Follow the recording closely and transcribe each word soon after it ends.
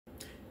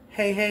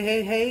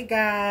Hey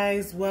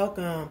guys,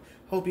 welcome.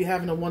 Hope you're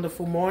having a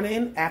wonderful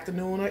morning,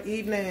 afternoon, or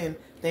evening.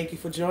 Thank you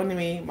for joining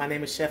me. My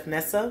name is Shef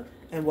Nesa,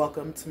 and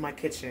welcome to my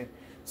kitchen.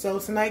 So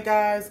tonight,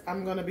 guys,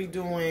 I'm going to be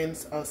doing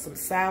some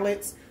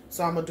salads.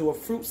 So I'm going to do a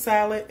fruit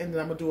salad, and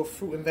then I'm going to do a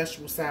fruit and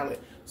vegetable salad.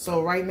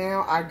 So right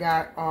now, I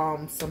got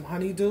some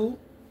honeydew,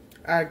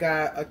 I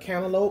got a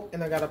cantaloupe,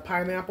 and I got a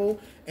pineapple.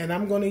 And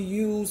I'm going to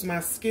use my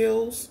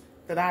skills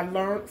that I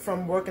learned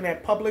from working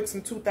at Publix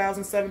in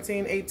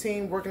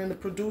 2017-18, working in the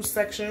produce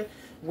section,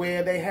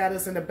 where they had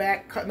us in the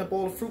back cutting up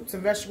all the fruits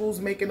and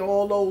vegetables, making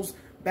all those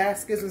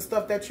baskets and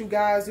stuff that you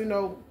guys, you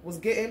know, was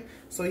getting.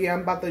 So yeah,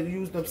 I'm about to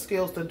use the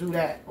skills to do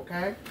that,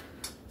 okay?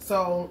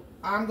 So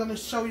I'm going to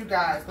show you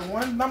guys. The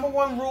number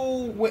one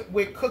rule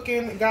with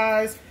cooking,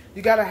 guys,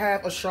 you got to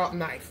have a sharp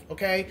knife,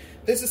 okay?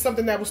 This is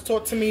something that was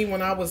taught to me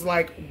when I was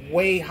like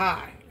way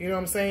high, you know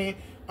what I'm saying?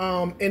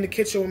 In the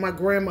kitchen with my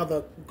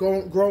grandmother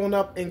growing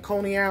up in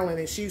Coney Island,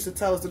 and she used to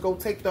tell us to go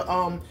take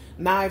the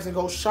knives and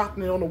go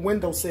sharpen it on the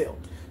windowsill.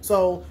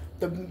 So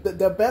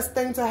the best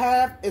thing to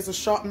have is a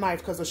sharp knife,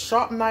 because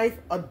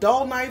a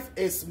dull knife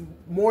is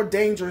more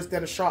dangerous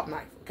than a sharp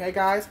knife. Okay,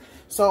 guys?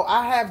 So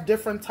I have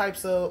different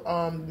types of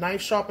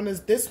knife sharpeners.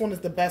 This one is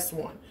the best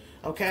one.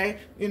 Okay?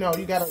 You know,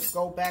 you got to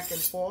go back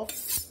and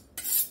forth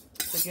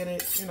to get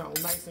it, you know,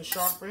 nice and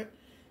sharpened.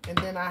 And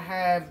then I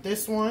have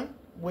this one,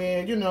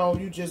 where, you know,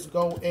 you just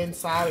go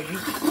inside and you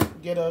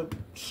get a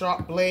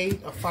sharp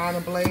blade, a finer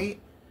blade.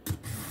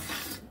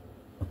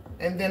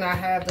 And then I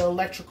have the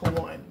electrical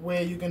one,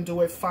 where you can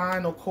do it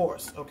fine or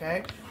coarse,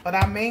 okay? But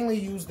I mainly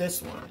use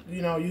this one.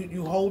 You know,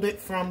 you hold it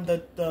from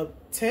the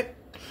tip,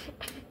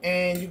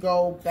 and you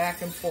go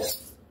back and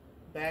forth,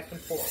 back and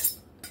forth,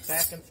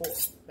 back and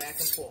forth, back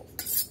and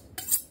forth,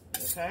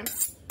 okay?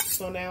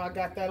 So now I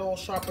got that all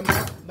sharpened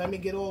up. Let me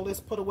get all this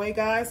put away,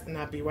 guys, and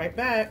I'll be right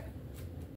back.